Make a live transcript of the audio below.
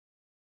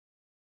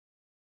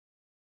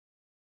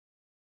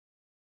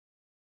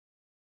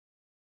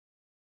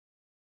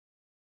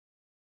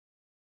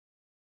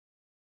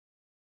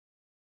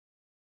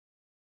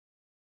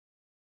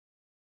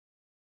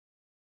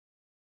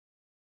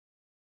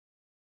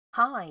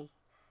Hi,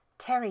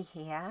 Teri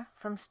here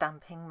from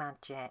Stamping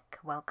Magic.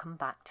 Welcome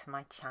back to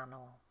my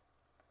channel.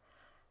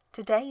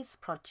 Today's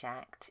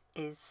project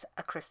is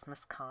a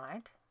Christmas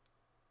card.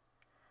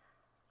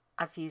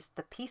 I've used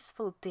the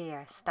Peaceful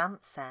Deer stamp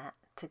set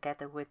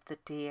together with the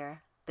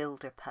Deer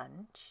Builder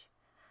Punch.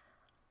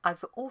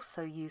 I've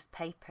also used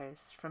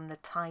papers from the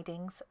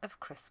Tidings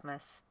of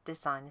Christmas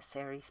Designer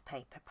Series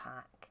paper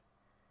pack.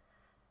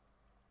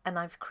 And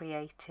I've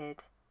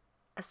created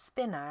a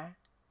spinner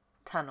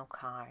tunnel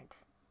card.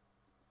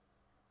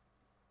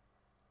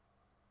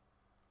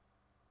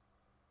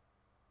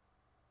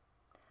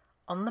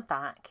 On the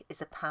back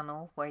is a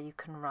panel where you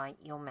can write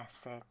your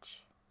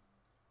message.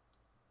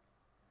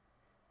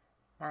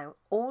 Now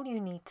all you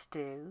need to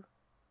do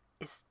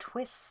is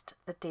twist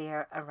the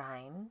deer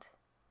around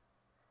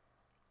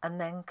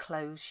and then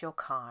close your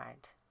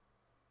card.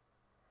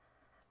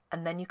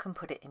 And then you can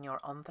put it in your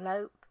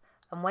envelope,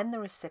 and when the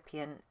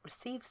recipient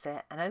receives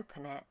it and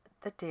open it,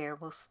 the deer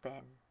will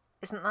spin.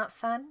 Isn't that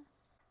fun?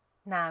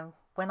 Now,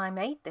 when I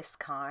made this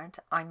card,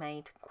 I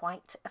made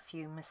quite a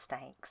few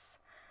mistakes.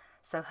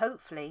 So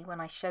hopefully when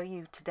I show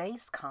you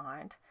today's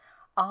card,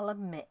 I'll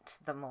omit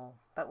them all,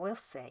 but we'll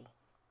see.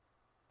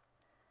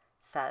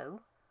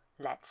 So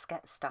let's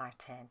get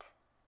started.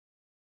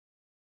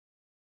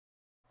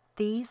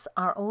 These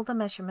are all the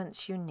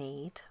measurements you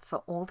need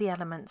for all the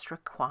elements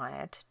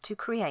required to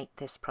create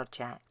this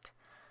project.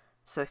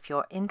 So if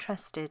you're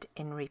interested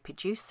in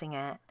reproducing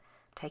it,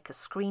 take a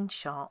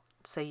screenshot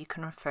so you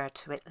can refer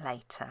to it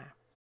later.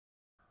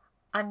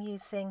 I'm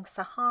using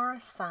Sahara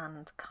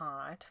Sand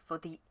card for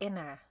the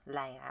inner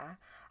layer,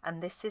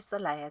 and this is the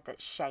layer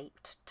that's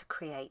shaped to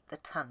create the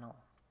tunnel.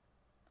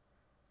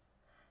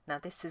 Now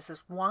this is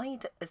as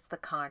wide as the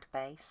card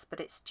base, but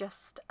it's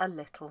just a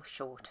little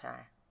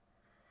shorter.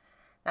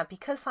 Now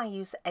because I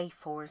use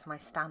A4 as my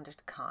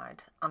standard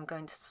card, I'm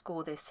going to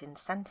score this in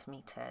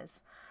centimetres,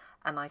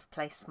 and I've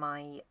placed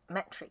my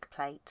metric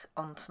plate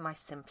onto my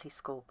Simply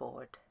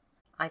scoreboard.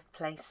 I've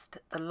placed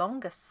the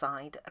longest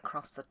side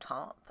across the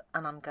top,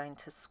 and I'm going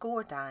to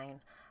score down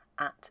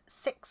at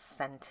 6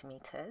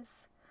 centimetres,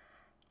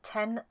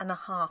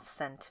 10.5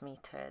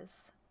 centimetres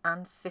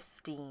and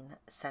 15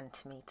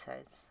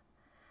 centimetres.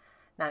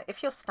 Now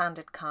if your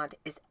standard card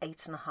is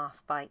 8.5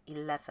 by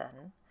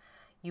 11,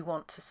 you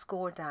want to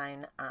score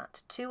down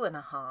at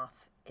 2.5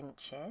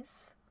 inches,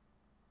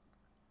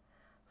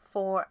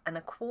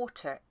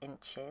 4.25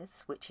 inches,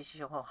 which is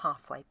your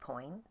halfway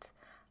point,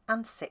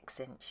 and 6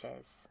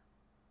 inches.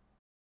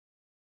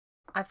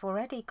 I've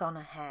already gone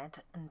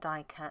ahead and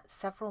die cut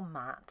several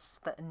mats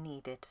that are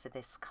needed for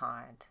this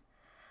card.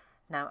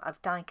 Now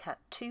I've die cut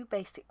two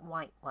basic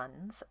white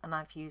ones, and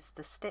I've used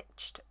the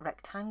stitched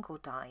rectangle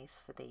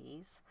dies for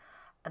these,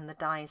 and the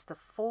die is the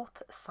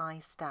 4th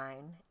size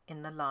down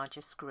in the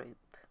largest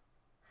group.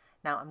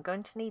 Now I'm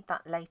going to need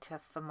that later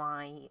for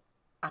my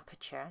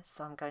aperture,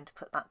 so I'm going to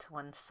put that to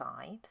one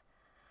side.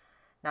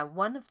 Now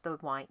one of the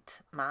white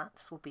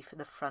mats will be for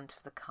the front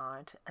of the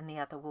card and the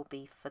other will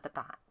be for the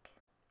back.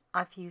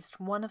 I've used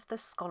one of the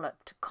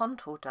scalloped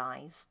contour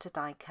dies to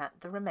die cut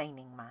the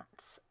remaining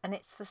mats, and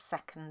it's the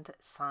 2nd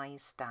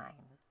size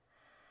down.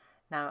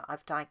 Now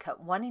I've die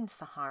cut one in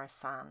Sahara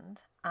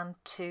Sand and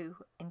 2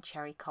 in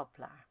Cherry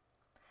Cobbler.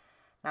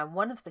 Now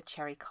one of the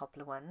Cherry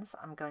Cobbler ones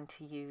I'm going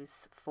to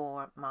use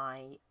for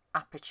my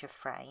aperture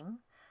frame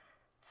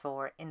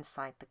for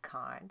inside the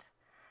card.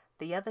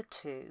 The other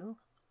two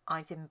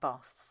I've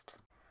embossed.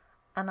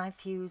 And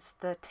I've used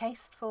the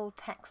Tasteful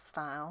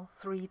Textile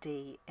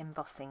 3D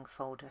embossing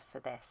folder for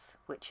this,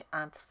 which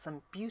adds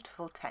some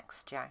beautiful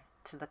texture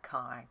to the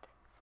card.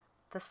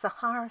 The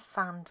Sahara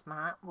Sand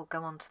mat will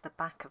go onto the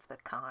back of the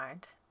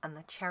card, and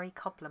the Cherry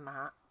Cobbler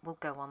mat will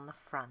go on the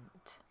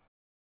front.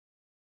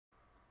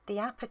 The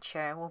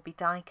aperture will be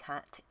die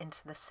cut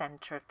into the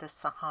centre of the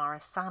Sahara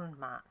Sand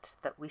mat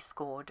that we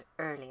scored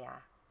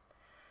earlier.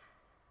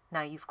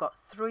 Now you've got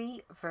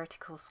 3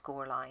 vertical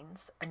score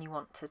lines, and you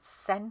want to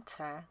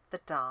centre the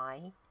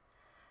die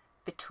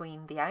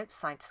between the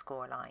outside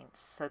score lines,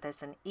 so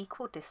there's an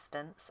equal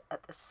distance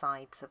at the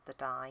sides of the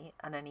die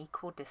and an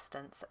equal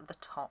distance at the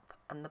top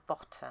and the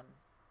bottom.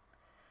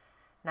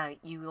 Now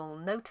you will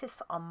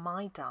notice on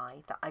my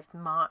die that I've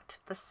marked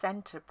the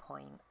centre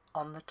point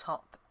on the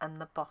top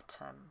and the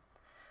bottom.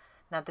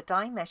 Now the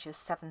die measures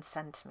 7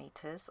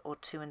 centimetres or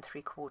 2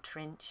 3/4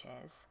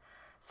 inches.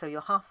 So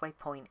your halfway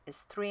point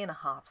is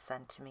 3.5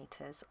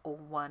 centimetres or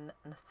 1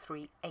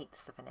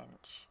 3/8 of an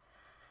inch.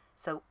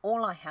 So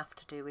all I have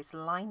to do is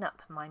line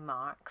up my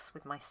marks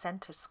with my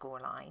centre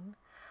score line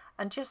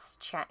and just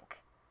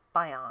check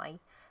by eye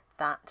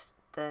that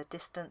the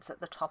distance at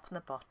the top and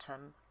the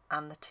bottom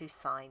and the 2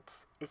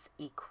 sides is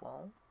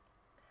equal.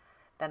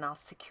 Then I'll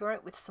secure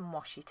it with some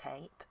washi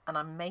tape, and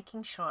I'm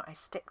making sure I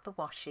stick the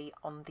washi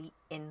on the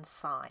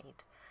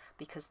inside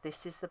because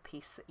this is the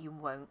piece that you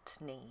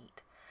won't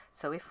need.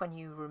 So if when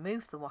you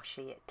remove the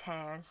washi it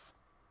tears,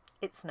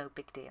 it's no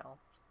big deal.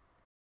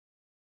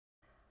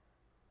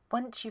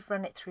 Once you've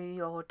run it through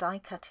your die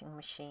cutting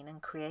machine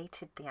and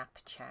created the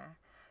aperture,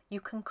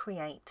 you can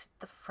create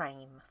the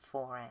frame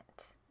for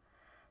it.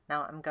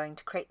 Now I'm going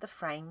to create the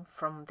frame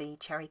from the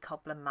Cherry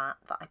Cobbler mat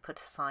that I put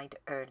aside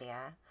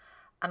earlier,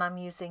 and I'm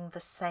using the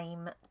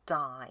same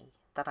die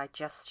that I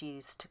just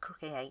used to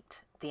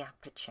create the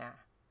aperture.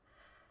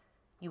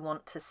 You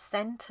want to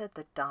centre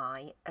the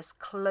die as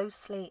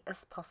closely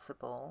as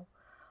possible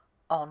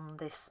on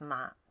this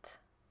mat.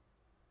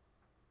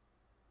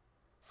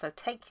 So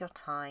take your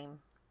time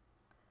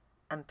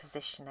and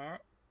position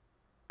it,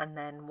 and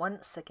then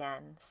once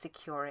again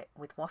secure it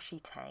with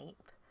washi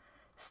tape,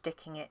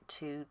 sticking it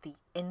to the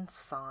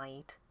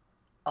inside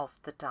of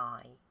the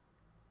die,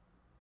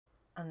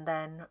 and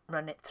then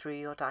run it through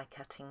your die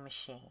cutting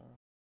machine,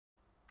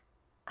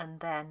 and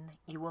then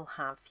you will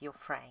have your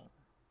frame.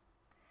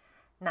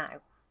 Now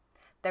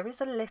there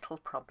is a little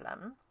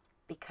problem,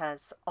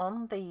 because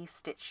on the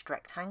stitched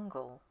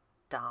rectangle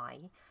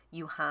die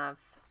you have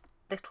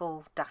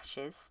little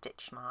dashes,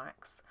 stitch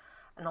marks,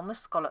 and on the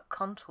scallop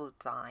contour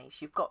dies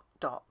you've got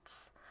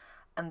dots,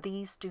 and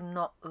these do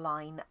not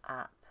line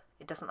up.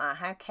 It doesn't matter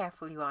how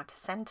careful you are to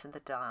centre the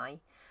die,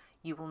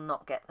 you will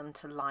not get them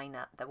to line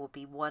up. There will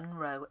be one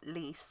row at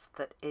least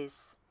that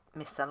is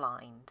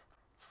misaligned.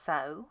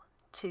 So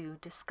to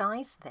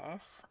disguise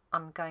this,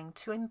 I'm going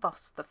to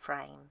emboss the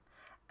frame,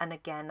 and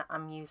again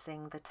I'm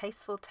using the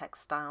Tasteful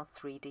Textile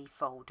 3D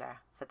folder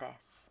for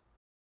this.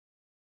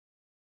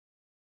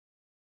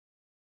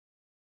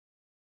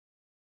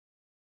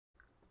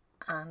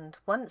 And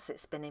once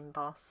it's been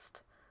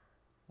embossed,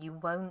 you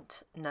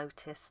won't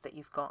notice that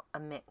you've got a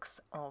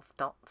mix of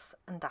dots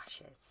and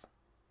dashes.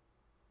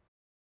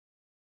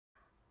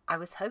 I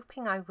was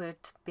hoping I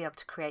would be able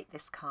to create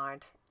this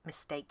card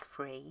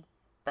mistake-free,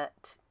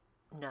 but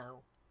no.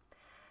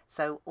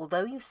 So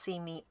although you see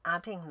me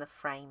adding the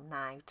frame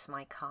now to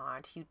my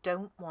card, you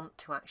don't want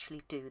to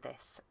actually do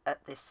this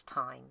at this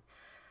time.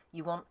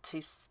 You want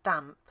to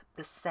stamp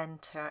the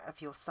centre of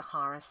your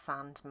Sahara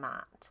Sand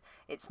mat.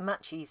 It's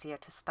much easier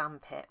to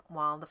stamp it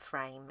while the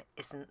frame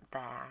isn't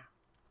there.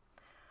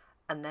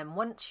 And then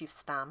once you've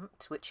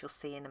stamped, which you'll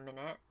see in a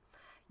minute,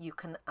 you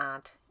can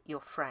add your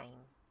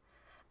frame.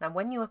 Now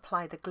when you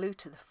apply the glue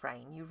to the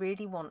frame, you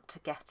really want to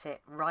get it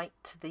right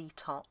to the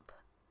top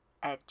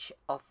edge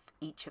of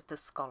each of the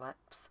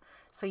scallops,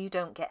 so you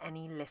don't get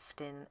any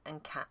lifting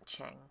and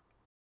catching.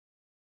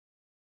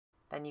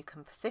 Then you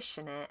can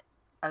position it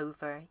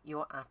over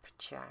your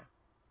aperture.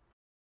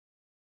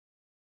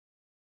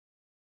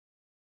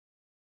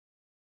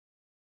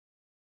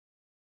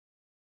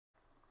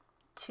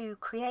 To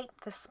create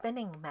the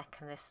spinning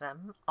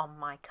mechanism on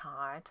my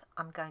card,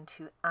 I'm going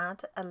to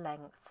add a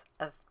length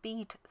of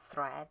bead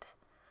thread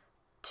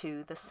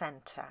to the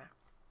centre.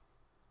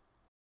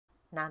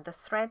 Now the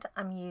thread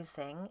I'm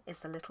using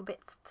is a little bit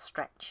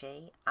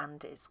stretchy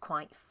and it's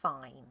quite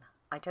fine.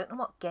 I don't know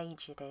what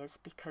gauge it is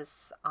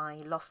because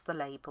I lost the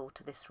label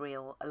to this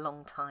reel a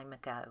long time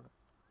ago.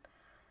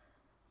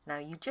 Now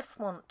you just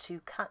want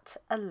to cut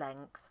a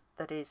length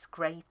that is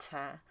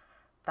greater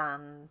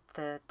than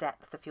the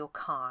depth of your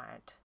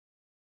card.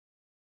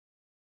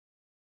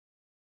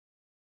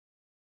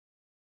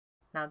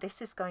 Now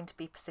this is going to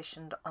be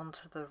positioned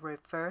onto the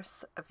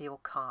reverse of your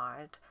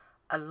card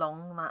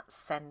along that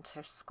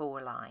centre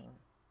score line.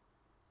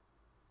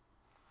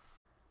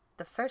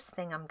 The first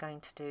thing I'm going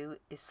to do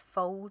is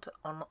fold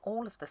on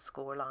all of the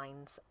score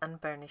lines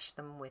and burnish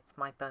them with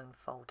my bone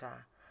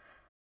folder.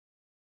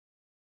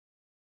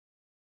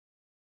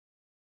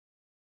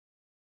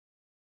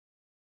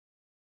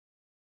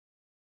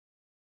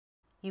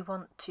 You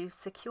want to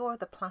secure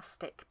the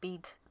plastic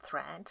bead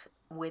thread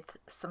with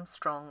some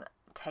strong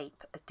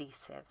tape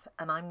adhesive,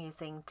 and I'm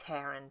using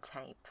Teri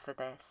tape for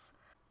this.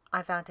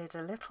 I've added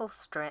a little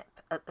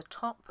strip at the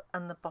top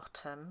and the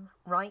bottom,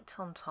 right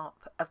on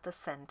top of the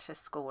centre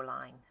score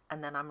line,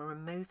 and then I'm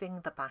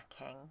removing the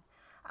backing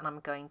and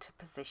I'm going to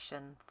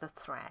position the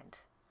thread.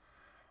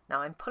 Now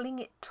I'm pulling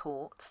it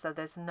taut so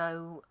there's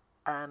no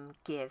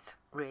give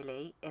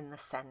really in the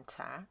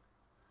centre.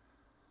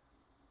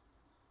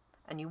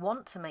 And you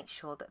want to make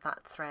sure that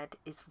that thread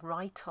is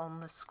right on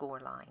the score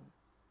line.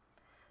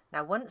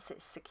 Now once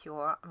it's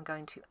secure, I'm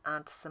going to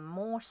add some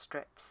more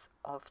strips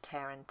of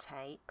Teri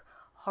tape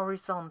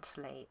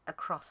horizontally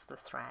across the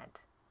thread.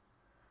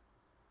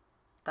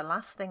 The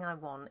last thing I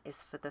want is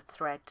for the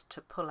thread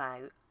to pull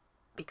out,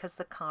 because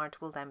the card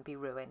will then be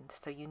ruined,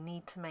 so you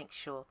need to make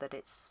sure that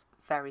it's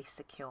very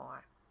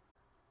secure.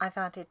 I've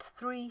added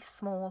 3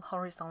 small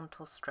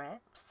horizontal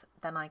strips,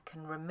 then I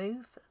can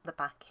remove the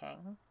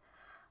backing,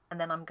 and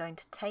then I'm going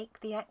to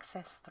take the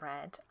excess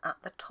thread at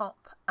the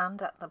top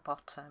and at the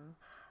bottom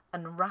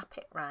and wrap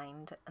it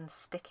round and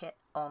stick it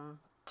on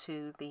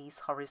to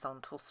these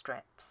horizontal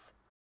strips.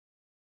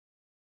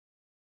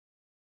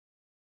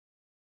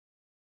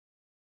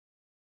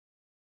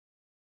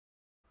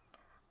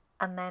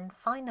 And then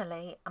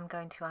finally I'm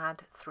going to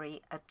add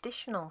 3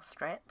 additional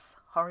strips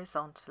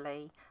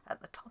horizontally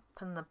at the top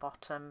and the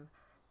bottom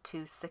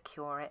to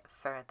secure it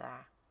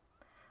further.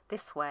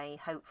 This way,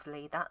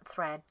 hopefully, that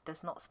thread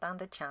does not stand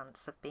a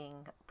chance of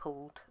being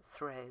pulled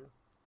through.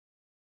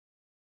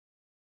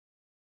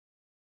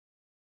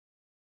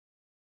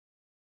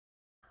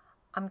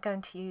 I'm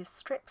going to use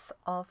strips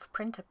of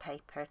printer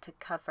paper to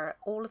cover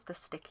all of the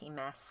sticky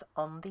mess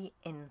on the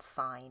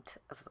inside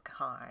of the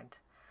card.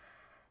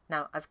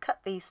 Now I've cut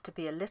these to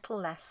be a little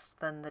less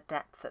than the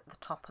depth at the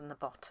top and the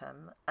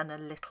bottom and a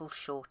little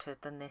shorter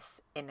than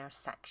this inner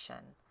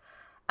section.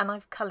 And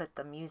I've coloured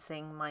them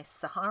using my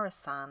Sahara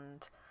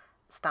Sand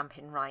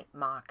Stampin' Right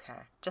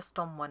marker just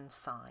on one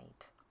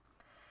side.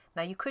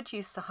 Now you could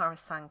use Sahara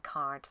Sand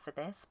card for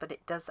this, but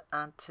it does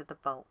add to the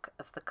bulk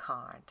of the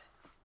card.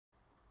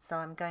 So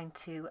I'm going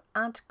to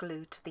add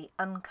glue to the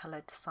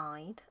uncoloured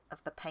side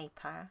of the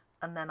paper,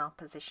 and then I'll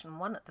position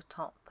one at the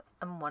top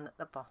and one at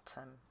the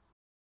bottom.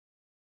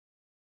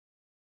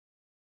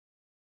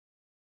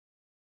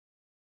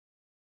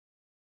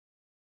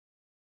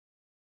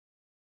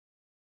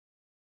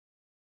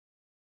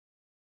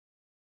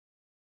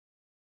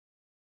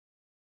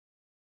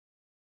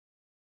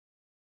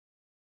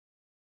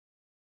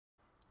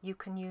 You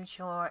can use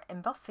your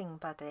embossing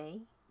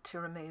buddy to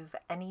remove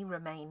any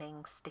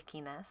remaining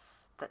stickiness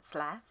that's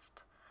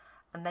left,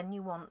 and then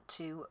you want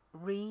to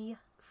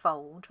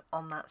refold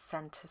on that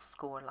centre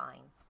score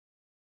line.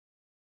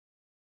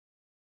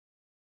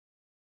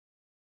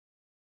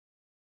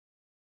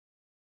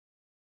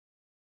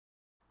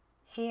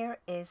 Here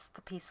is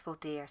the Peaceful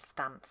Deer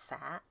stamp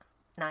set.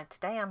 Now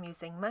today I'm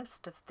using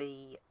most of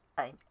the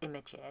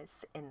images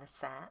in the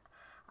set.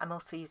 I'm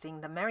also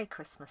using the Merry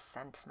Christmas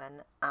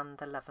sentiment and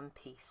the Love and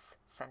Peace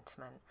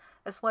sentiment,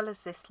 as well as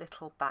this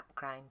little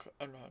background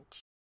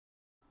image.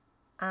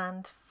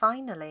 And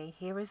finally,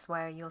 here is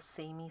where you'll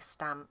see me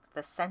stamp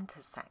the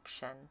centre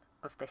section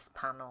of this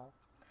panel.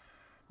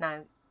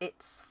 Now,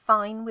 it's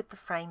fine with the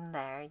frame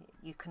there,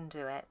 you can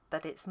do it,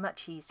 but it's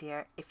much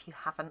easier if you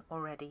haven't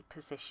already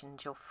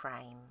positioned your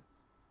frame.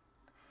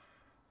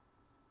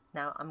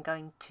 Now I'm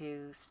going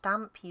to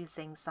stamp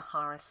using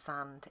Sahara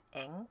Sand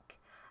ink,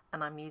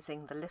 and I'm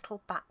using the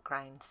little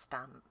background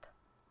stamp.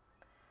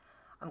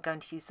 I'm going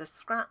to use a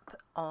scrap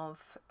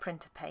of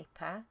printer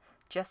paper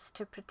just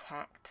to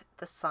protect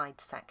the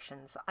side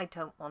sections. I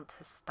don't want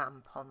to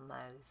stamp on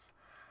those.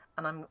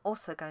 And I'm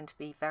also going to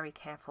be very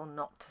careful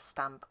not to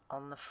stamp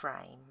on the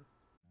frame.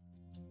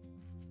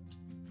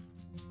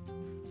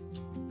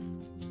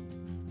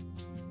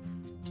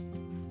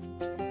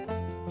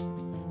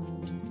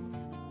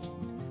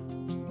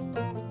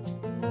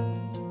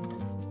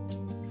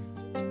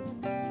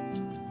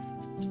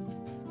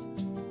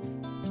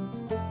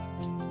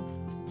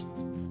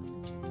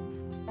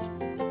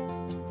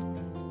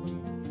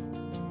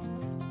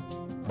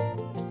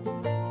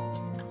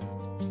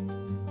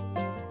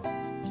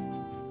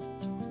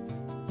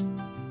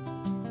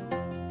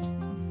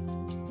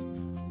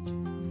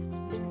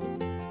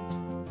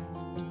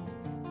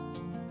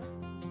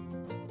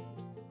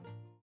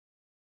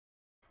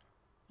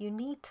 You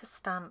need to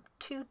stamp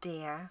 2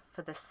 deer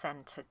for the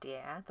centre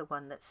deer, the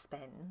one that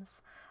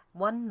spins,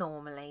 1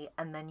 normally,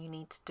 and then you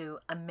need to do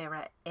a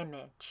mirror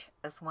image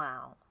as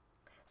well.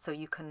 So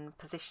you can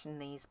position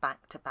these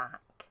back to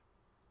back.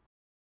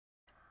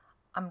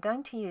 I'm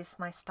going to use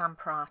my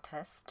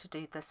Stamparatus to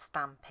do the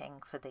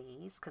stamping for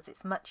these because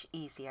it's much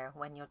easier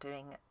when you're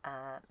doing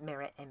a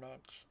mirror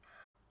image.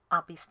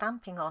 I'll be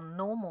stamping on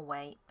normal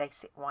weight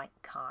basic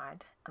white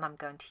card, and I'm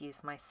going to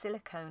use my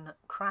silicone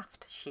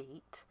craft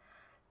sheet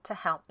to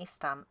help me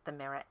stamp the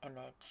mirror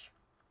image.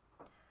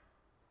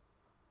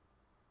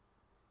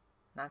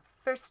 Now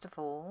first of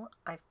all,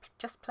 I've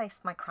just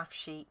placed my craft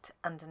sheet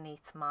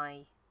underneath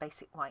my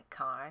basic white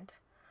card,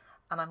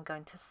 and I'm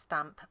going to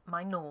stamp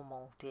my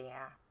normal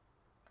deer.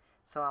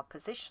 So I'll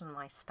position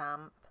my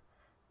stamp,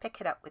 pick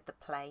it up with the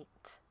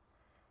plate,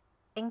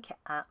 ink it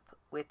up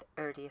with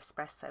early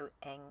espresso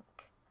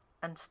ink,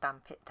 and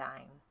stamp it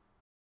down.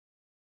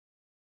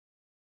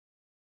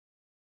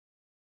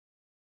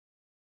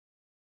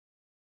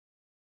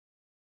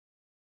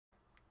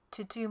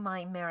 To do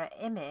my mirror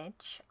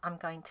image, I'm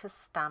going to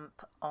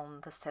stamp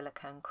on the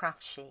silicone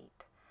craft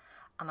sheet,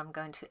 and I'm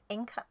going to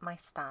ink up my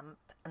stamp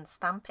and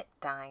stamp it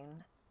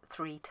down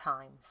 3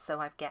 times so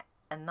I get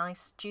a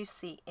nice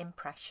juicy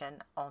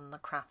impression on the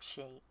craft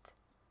sheet.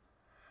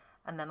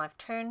 And then I've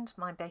turned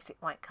my basic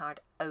white card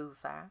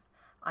over.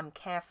 I'm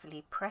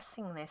carefully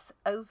pressing this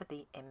over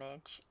the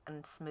image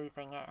and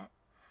smoothing it,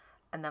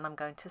 and then I'm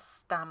going to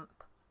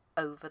stamp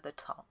over the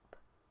top.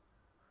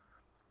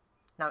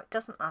 Now it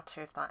doesn't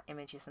matter if that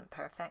image isn't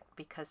perfect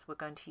because we're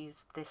going to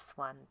use this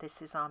one.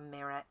 This is our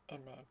mirror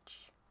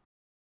image.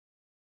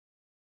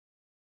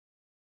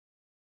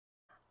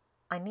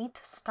 I need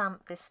to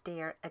stamp this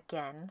deer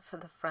again for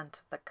the front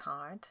of the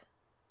card,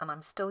 and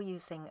I'm still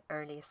using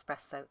early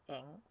espresso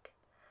ink.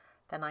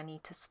 Then I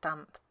need to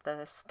stamp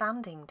the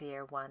standing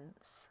deer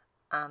once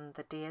and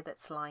the deer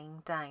that's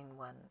lying down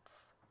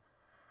once.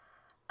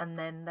 And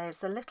then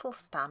there's a little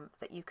stamp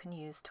that you can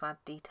use to add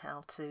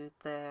detail to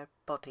the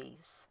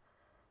bodies.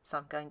 So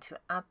I'm going to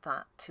add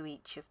that to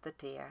each of the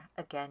deer,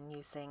 again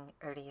using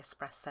early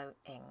espresso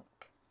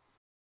ink.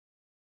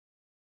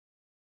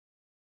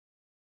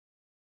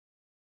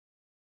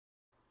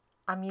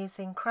 I'm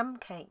using crumb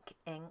cake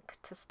ink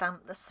to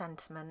stamp the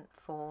sentiment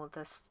for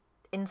the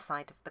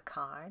inside of the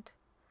card,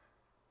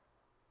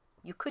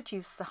 You could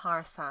use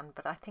Sahara Sand,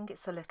 but I think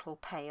it's a little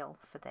pale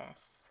for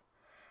this.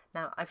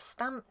 Now I've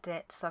stamped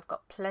it so I've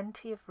got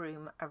plenty of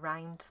room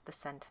around the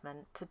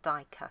sentiment to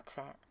die cut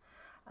it,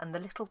 and the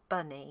little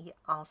bunny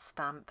I'll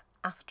stamp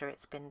after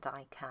it's been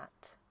die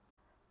cut.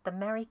 The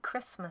Merry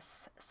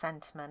Christmas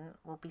sentiment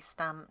will be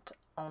stamped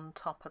on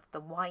top of the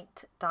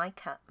white die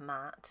cut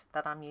mat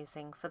that I'm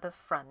using for the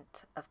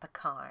front of the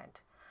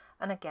card,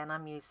 and again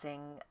I'm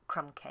using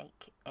crumb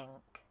cake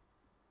ink.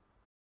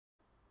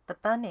 The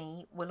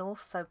bunny will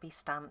also be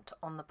stamped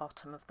on the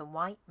bottom of the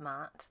white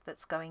mat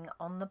that's going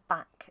on the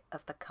back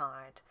of the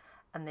card,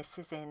 and this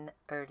is in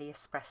Early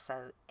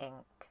Espresso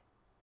ink.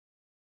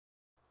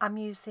 I'm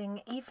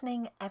using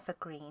Evening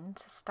Evergreen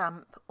to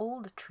stamp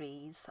all the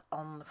trees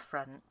on the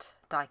front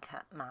die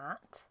cut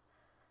mat.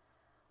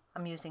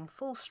 I'm using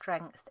full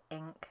strength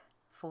ink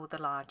for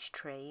the large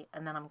tree,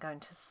 and then I'm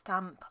going to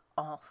stamp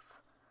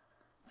off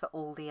for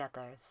all the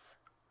others.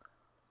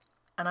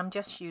 And I'm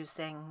just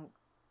using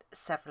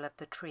several of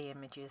the tree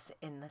images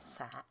in the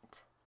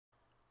set.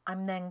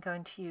 I'm then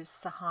going to use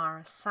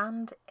Sahara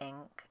Sand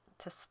ink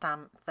to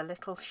stamp the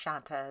little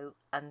shadow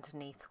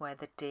underneath where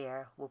the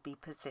deer will be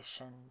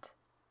positioned.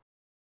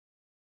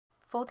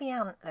 For the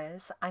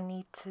antlers, I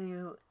need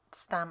to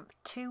stamp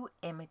 2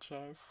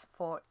 images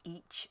for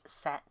each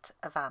set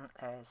of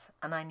antlers,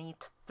 and I need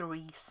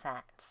 3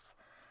 sets.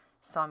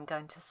 So I'm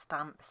going to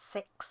stamp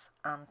 6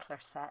 antler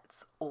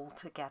sets all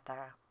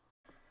together.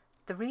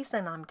 The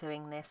reason I'm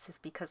doing this is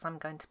because I'm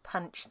going to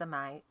punch them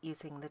out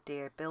using the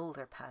Deer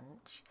Builder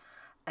punch,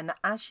 and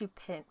as you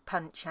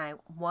punch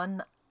out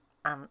one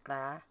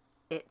antler,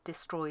 it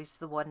destroys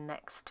the one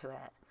next to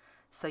it,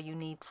 so you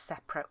need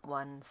separate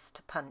ones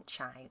to punch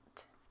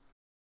out.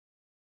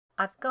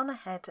 I've gone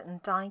ahead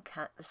and die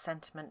cut the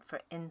sentiment for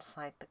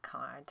inside the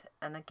card,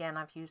 and again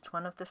I've used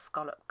one of the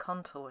Scallop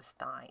Contours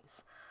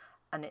dies,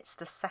 and it's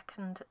the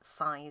 2nd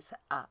size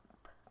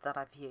up that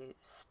I've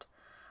used.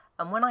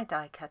 And when I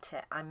die cut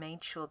it, I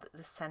made sure that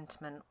the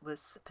sentiment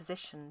was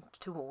positioned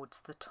towards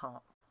the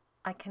top.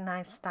 I can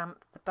now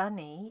stamp the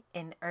bunny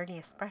in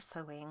Early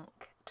Espresso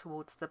ink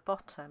towards the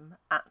bottom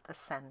at the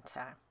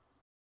centre.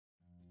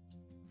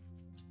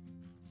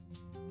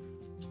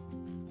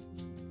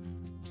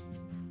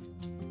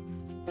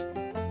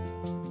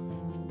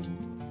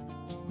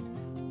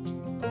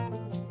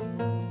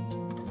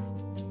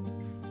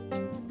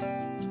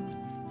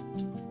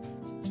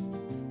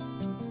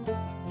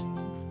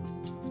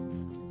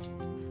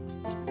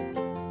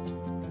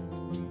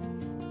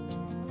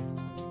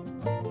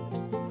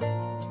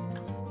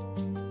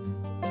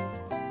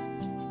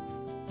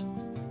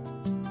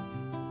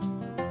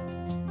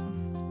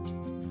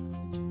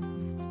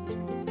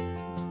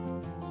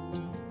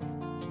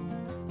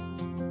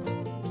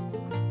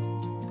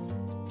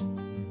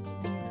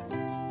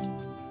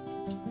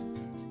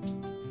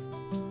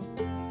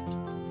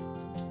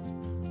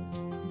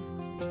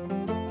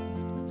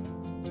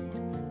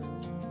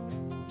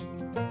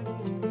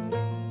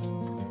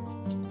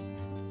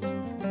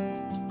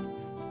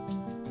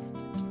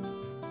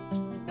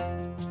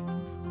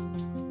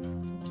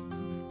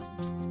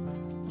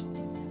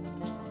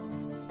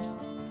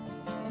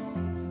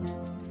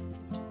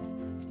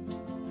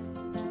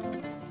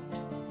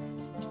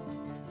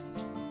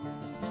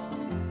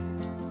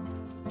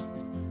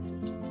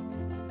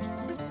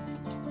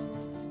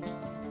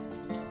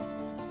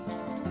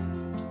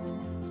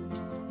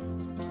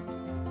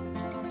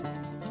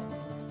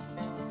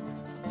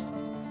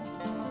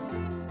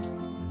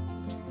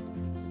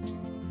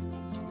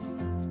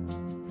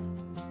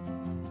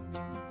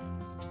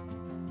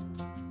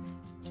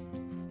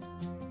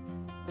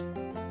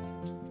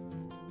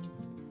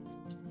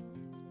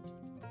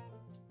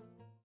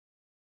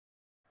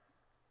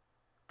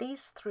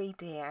 These 3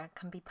 deer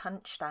can be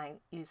punched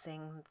out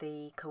using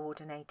the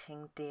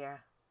coordinating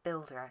Deer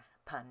Builder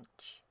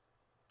punch.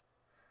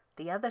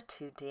 The other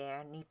 2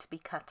 deer need to be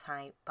cut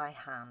out by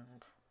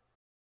hand.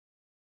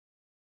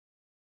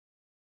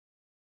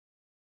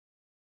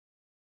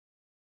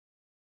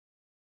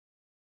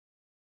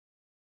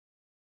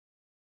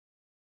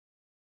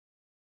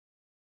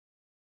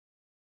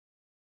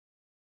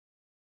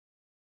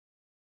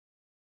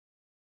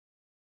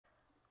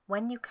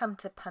 When you come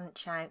to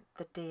punch out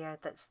the deer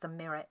that's the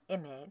mirror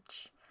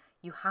image,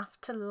 you have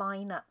to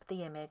line up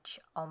the image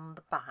on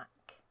the back.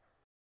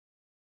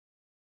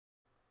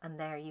 And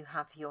there you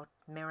have your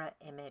mirror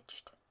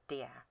imaged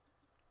deer.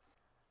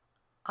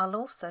 I'll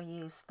also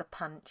use the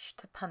punch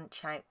to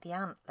punch out the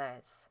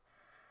antlers.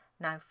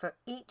 Now for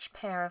each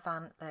pair of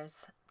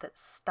antlers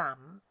that's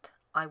stamped,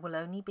 I will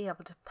only be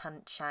able to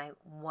punch out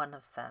one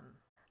of them.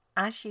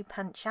 As you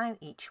punch out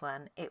each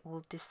one, it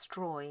will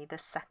destroy the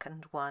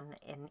second one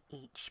in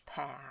each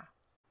pair.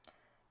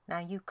 Now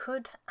you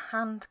could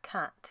hand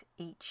cut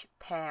each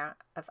pair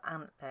of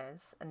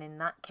antlers, and in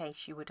that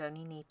case you would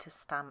only need to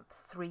stamp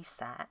 3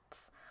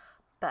 sets,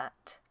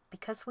 but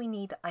because we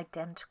need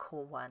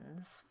identical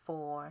ones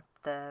for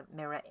the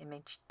mirror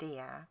image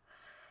deer,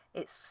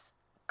 it's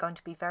going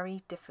to be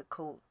very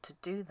difficult to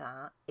do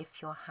that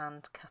if you're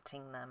hand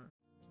cutting them.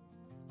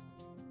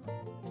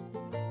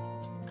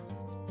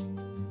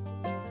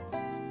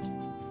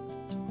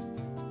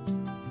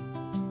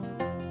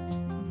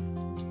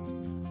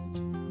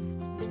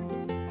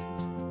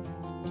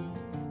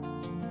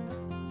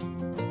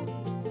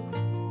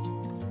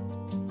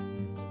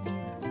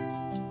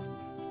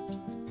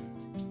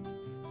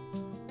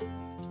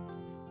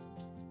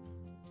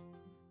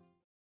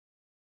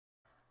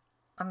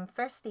 I'm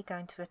firstly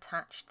going to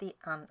attach the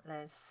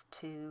antlers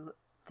to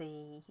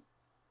the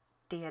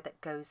deer that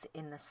goes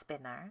in the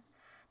spinner.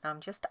 Now I'm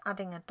just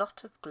adding a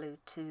dot of glue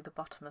to the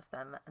bottom of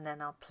them, and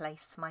then I'll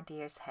place my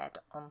deer's head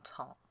on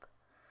top.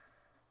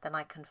 Then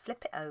I can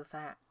flip it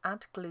over,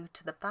 add glue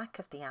to the back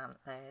of the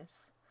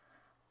antlers,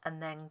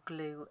 and then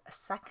glue a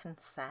second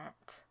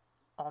set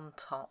on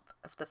top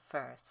of the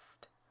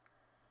first.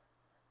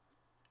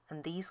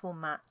 And these will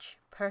match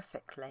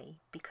perfectly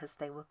because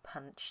they were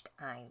punched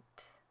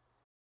out.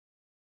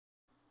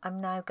 I'm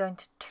now going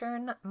to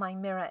turn my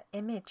mirror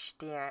image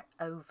deer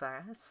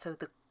over so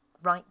the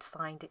right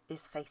side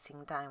is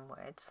facing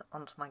downwards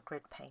onto my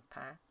grid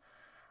paper,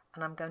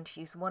 and I'm going to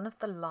use one of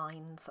the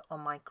lines on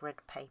my grid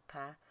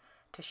paper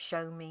to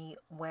show me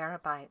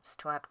whereabouts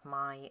to add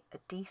my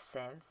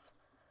adhesive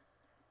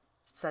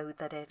so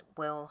that it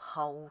will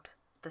hold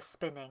the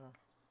spinning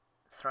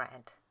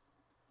thread.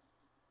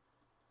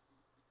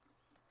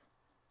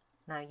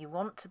 Now you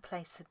want to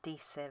place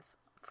adhesive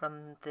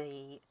from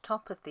the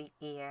top of the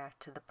ear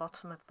to the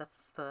bottom of the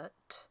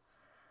foot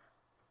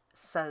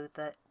so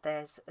that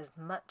there's as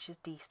much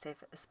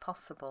adhesive as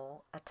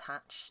possible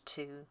attached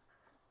to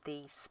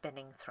the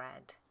spinning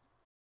thread.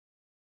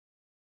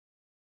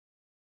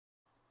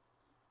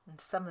 And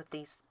some of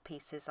these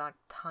pieces are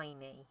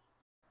tiny.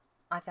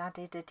 I've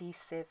added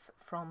adhesive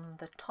from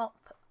the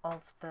top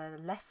of the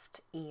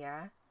left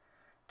ear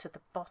to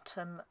the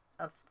bottom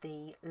of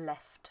the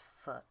left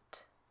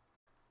foot.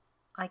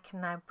 I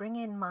can now bring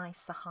in my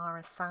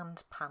Sahara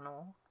Sand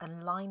panel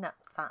and line up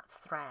that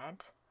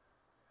thread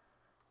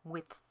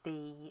with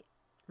the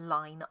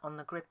line on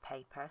the grid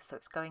paper, so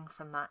it's going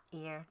from that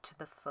ear to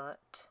the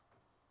foot,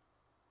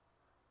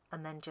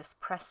 and then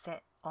just press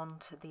it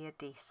onto the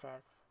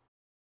adhesive.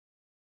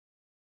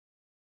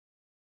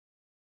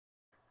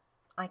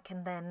 I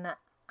can then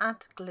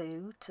add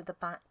glue to the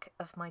back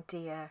of my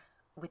deer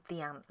with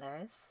the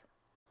antlers.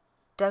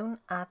 Don't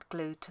add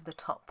glue to the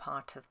top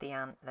part of the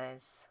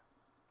antlers.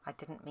 I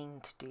didn't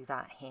mean to do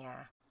that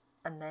here.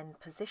 And then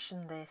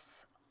position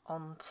this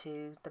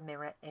onto the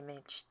mirror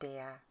image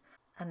deer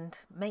and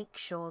make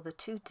sure the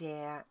two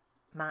deer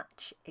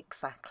match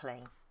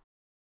exactly.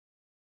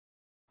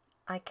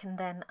 I can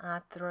then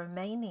add the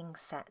remaining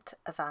set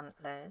of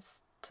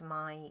antlers to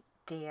my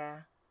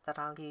deer that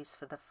I'll use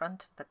for the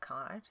front of the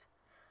card,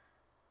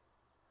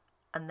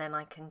 and then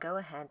I can go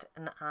ahead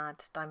and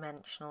add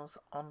dimensionals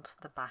onto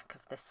the back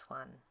of this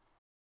one.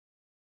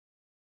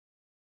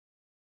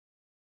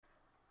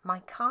 My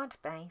card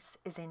base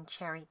is in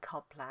Cherry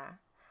Cobbler,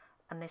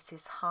 and this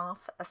is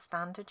half a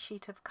standard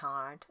sheet of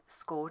card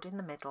scored in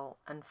the middle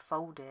and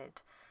folded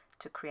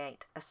to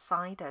create a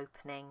side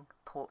opening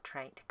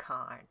portrait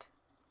card.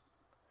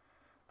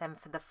 Then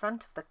for the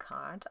front of the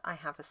card I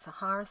have a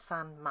Sahara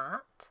Sand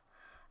mat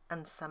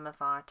and some of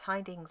our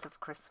Tidings of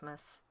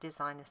Christmas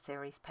designer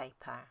series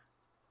paper.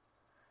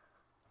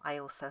 I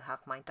also have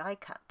my die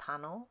cut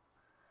panel,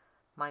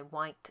 my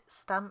white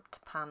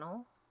stamped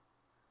panel,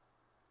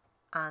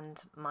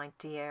 and my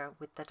deer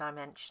with the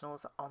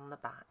dimensionals on the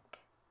back.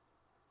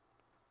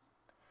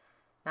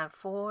 Now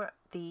for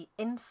the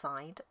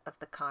inside of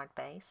the card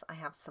base I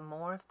have some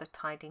more of the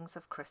Tidings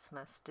of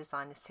Christmas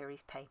designer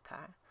series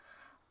paper,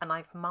 and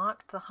I've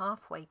marked the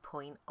halfway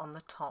point on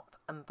the top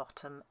and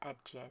bottom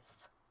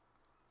edges.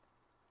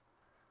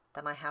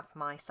 Then I have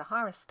my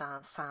Sahara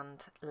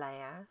Sand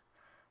layer,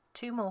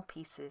 two more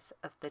pieces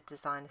of the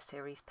designer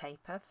series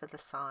paper for the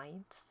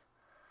sides,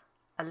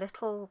 a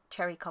little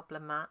cherry cobbler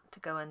mat to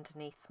go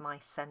underneath my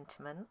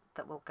sentiment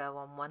that will go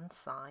on one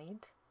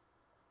side,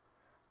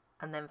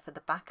 and then for the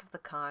back of the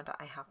card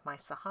I have my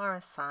Sahara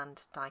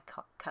Sand die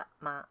cut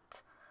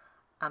mat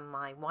and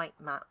my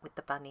white mat with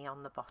the bunny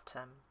on the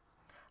bottom,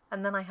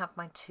 and then I have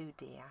my two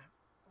deer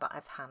that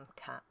I've hand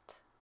cut.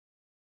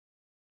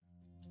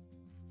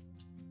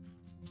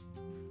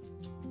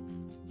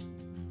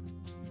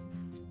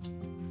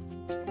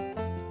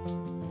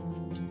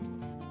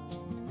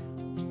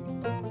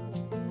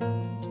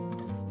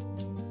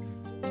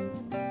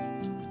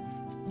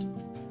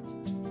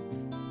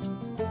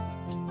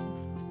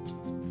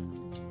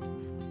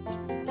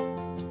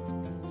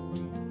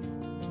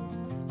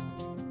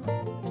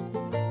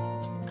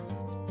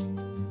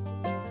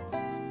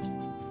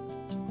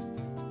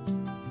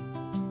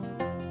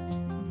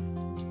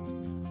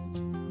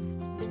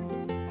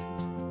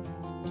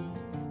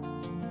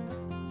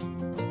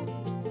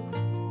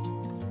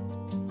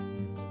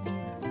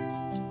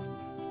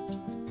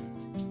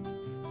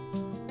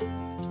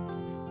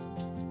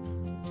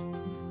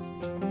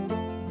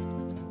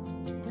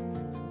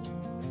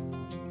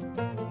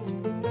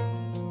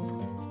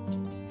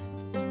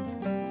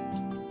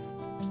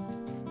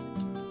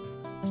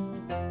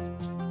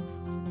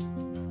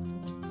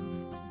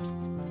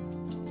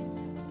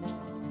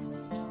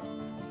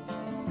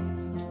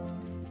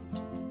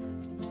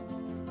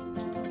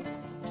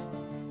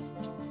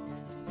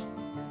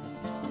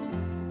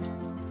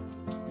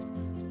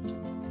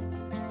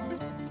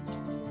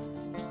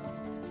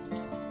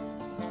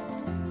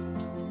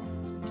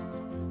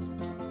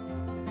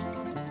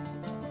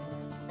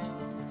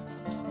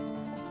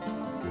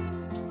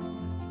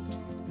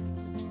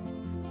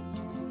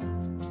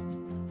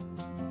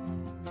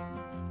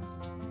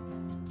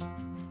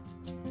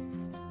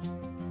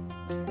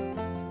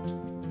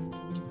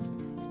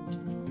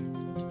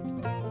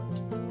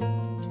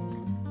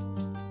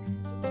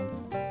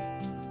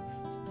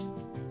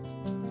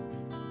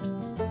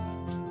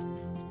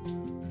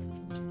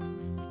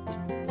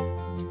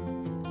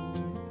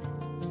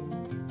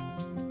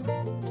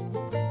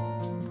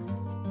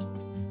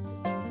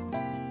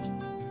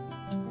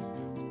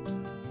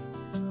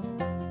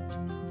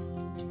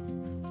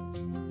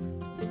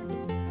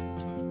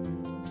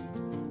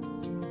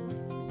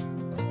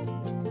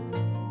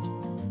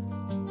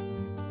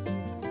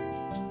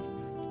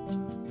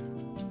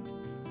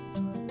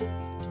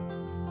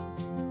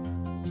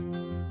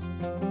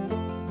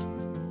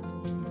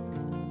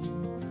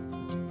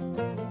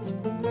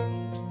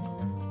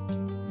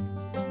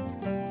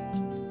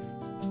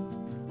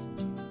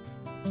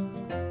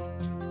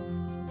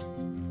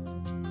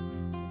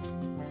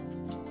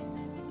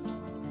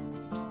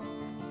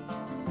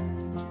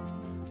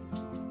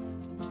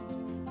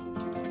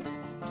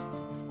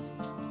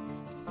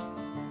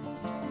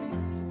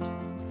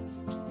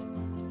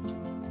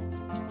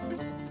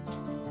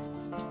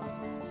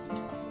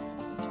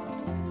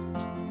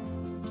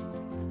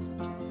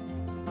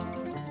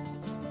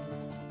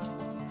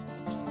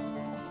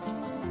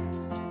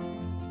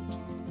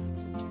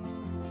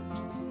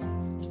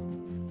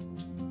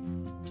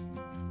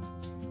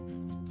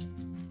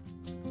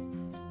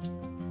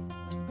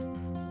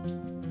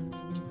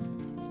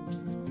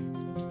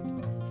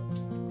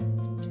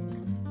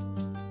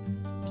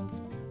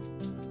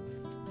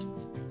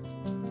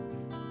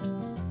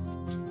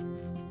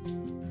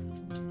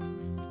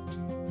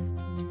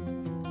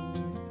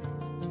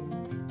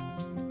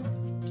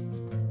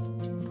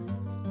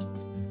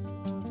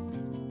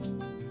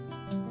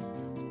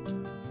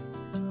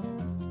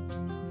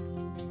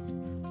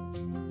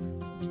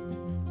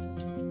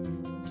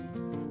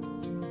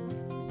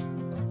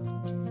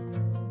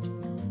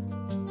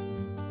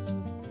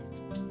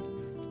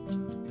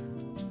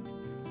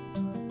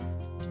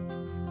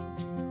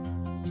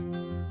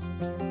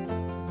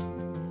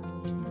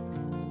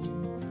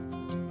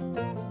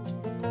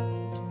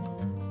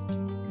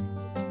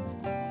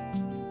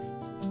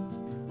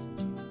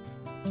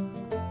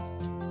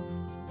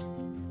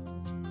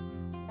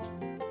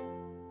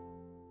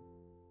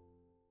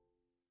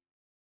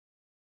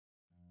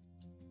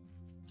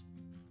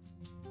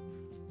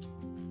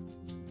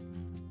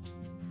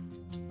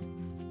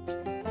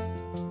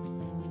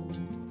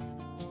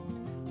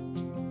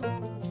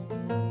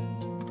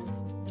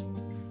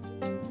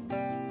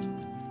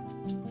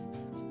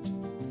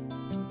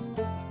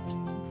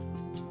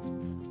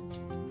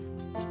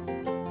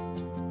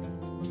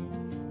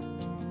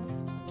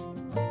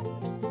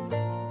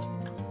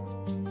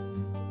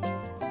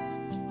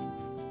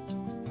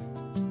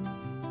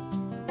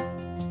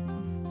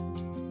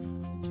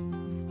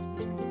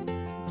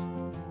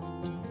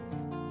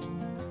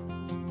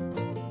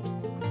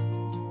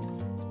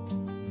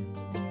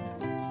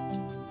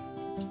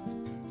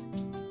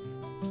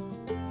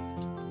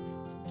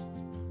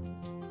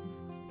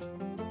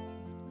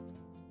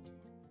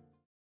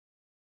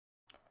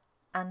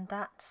 And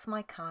that's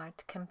my card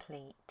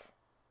complete.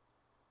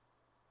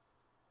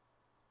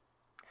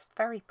 It's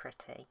very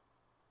pretty.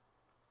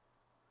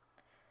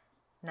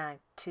 Now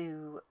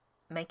to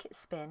make it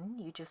spin,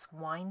 you just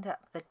wind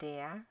up the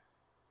deer.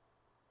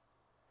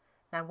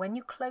 Now when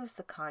you close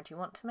the card, you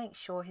want to make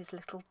sure his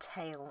little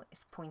tail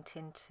is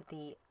pointing to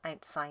the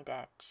outside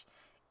edge.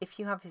 If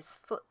you have his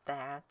foot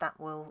there, that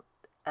will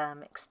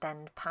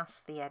extend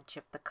past the edge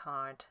of the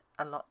card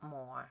a lot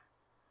more.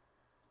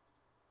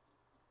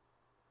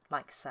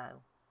 Like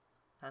so.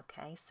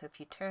 Okay, so if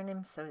you turn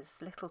him so his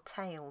little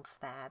tail's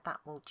there, that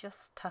will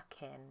just tuck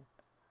in.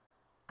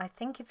 I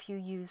think if you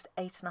used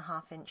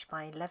 8.5 inch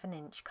by 11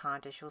 inch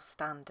card as your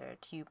standard,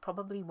 you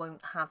probably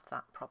won't have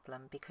that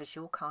problem because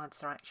your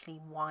cards are actually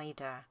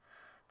wider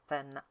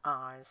than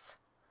ours.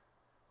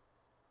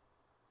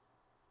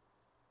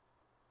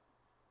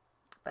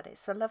 But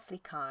it's a lovely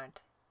card.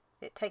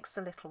 It takes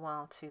a little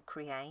while to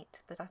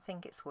create, but I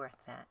think it's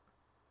worth it.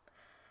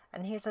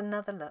 And here's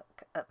another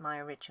look at my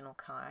original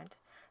card.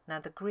 Now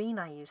the green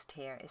I used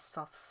here is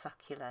soft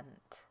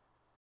succulent.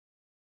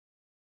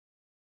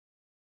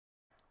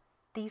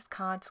 These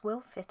cards will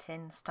fit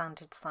in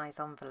standard size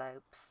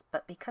envelopes,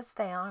 but because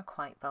they are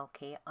quite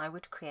bulky, I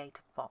would create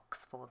a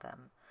box for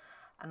them.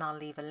 And I'll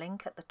leave a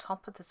link at the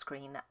top of the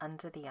screen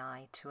under the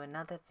eye to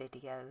another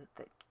video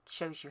that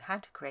shows you how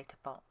to create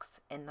a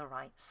box in the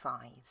right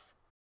size.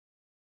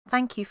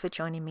 Thank you for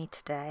joining me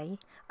today.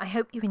 I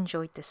hope you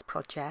enjoyed this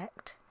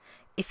project.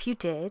 If you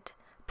did,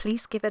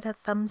 please give it a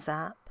thumbs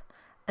up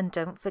and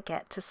don't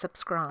forget to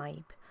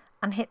subscribe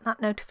and hit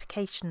that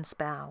notifications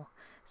bell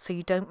so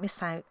you don't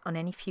miss out on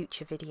any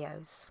future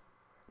videos.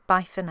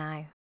 Bye for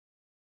now.